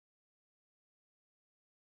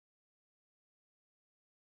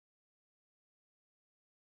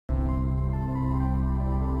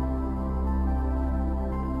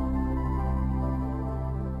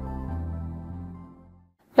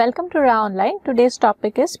Welcome to Raaonline. Today's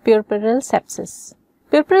topic is puerperal sepsis.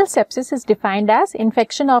 Puerperal sepsis is defined as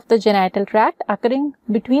infection of the genital tract occurring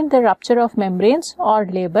between the rupture of membranes or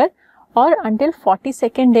labor or until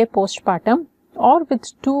 42nd day postpartum or with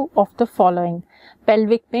two of the following: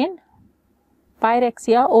 pelvic pain,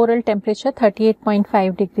 pyrexia, oral temperature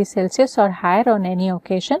 38.5 degrees Celsius or higher on any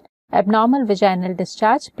occasion, abnormal vaginal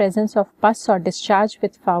discharge, presence of pus or discharge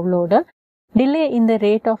with foul odor, delay in the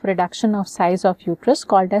rate of reduction of size of uterus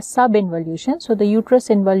called as subinvolution. So, the uterus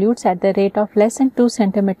involutes at the rate of less than 2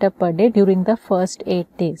 cm per day during the first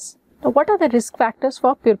 8 days. Now, what are the risk factors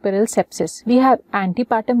for puerperal sepsis? We have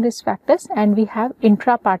antepartum risk factors and we have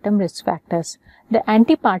intrapartum risk factors. The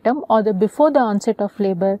antepartum or the before the onset of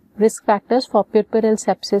labor risk factors for puerperal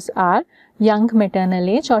sepsis are young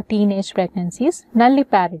maternal age or teenage pregnancies,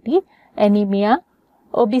 nulliparity, anemia,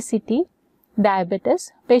 obesity,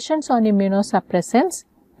 diabetes, patients on immunosuppressants,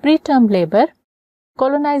 preterm labor,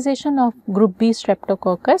 colonization of group B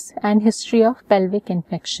streptococcus and history of pelvic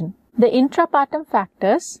infection. The intrapartum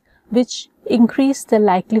factors which increase the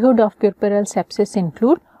likelihood of puerperal sepsis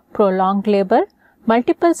include prolonged labor,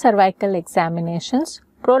 multiple cervical examinations,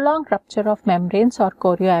 prolonged rupture of membranes or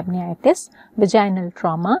chorioamnitis, vaginal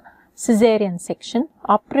trauma, caesarean section,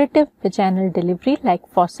 operative vaginal delivery like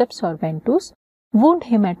forceps or ventouse, wound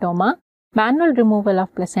hematoma, manual removal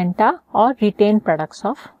of placenta or retained products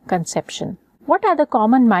of conception. What are the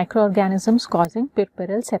common microorganisms causing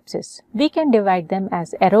puerperal sepsis? We can divide them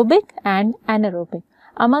as aerobic and anaerobic.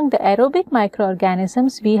 Among the aerobic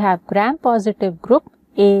microorganisms, we have gram-positive group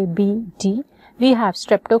A, B, D. We have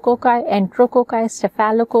streptococci, enterococci,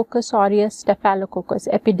 staphylococcus aureus, staphylococcus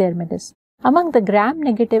epidermidis. Among the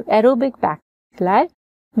gram-negative aerobic bacilli,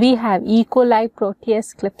 we have E. coli,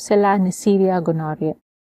 Proteus, Klebsiella, Neisseria, gonorrhea.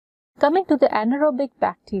 Coming to the anaerobic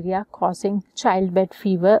bacteria causing childbed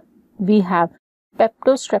fever, we have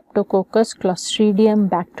Peptostreptococcus, Clostridium,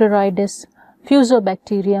 Bacteroides,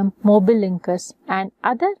 Fusobacterium, Mobilincus, and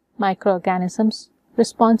other microorganisms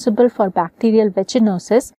responsible for bacterial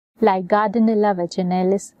vaginosis like Gardnerella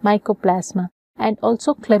vaginalis, Mycoplasma, and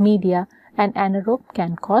also chlamydia and anaerobe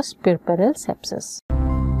can cause puerperal sepsis.